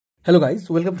Hello guys,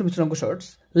 welcome to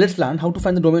mronkoshorts. Let's learn how to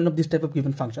find the domain of this type of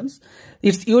given functions.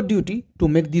 It's your duty to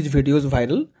make these videos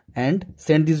viral and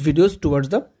send these videos towards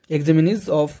the examinees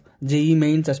of JEE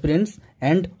mains aspirants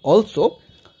and also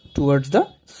towards the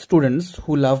students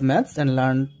who love maths and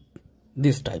learn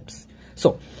these types.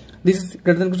 So this is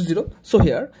greater than equal to 0. So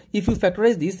here if you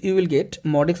factorize this, you will get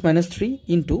mod x minus 3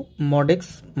 into mod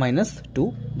x minus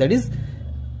 2, that is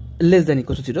less than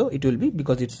equal to 0. It will be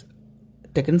because it's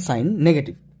taken sign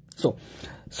negative.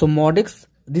 So mod x,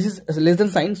 this is less than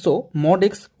sign, so mod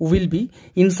x will be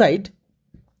inside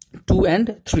 2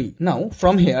 and 3. Now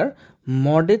from here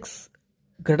mod x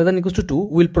greater than equals to 2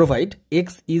 will provide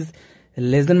x is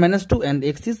less than minus 2 and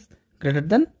x is greater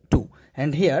than 2,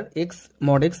 and here x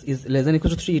mod x is less than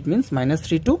equals to 3, it means minus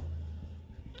 3 to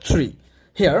 3.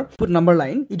 Here put number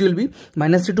line, it will be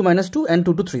minus 3 to minus 2 and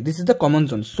 2 to 3. This is the common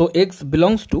zone, so x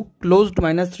belongs to closed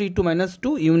minus 3 to minus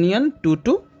 2 union 2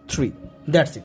 to 3. That's it.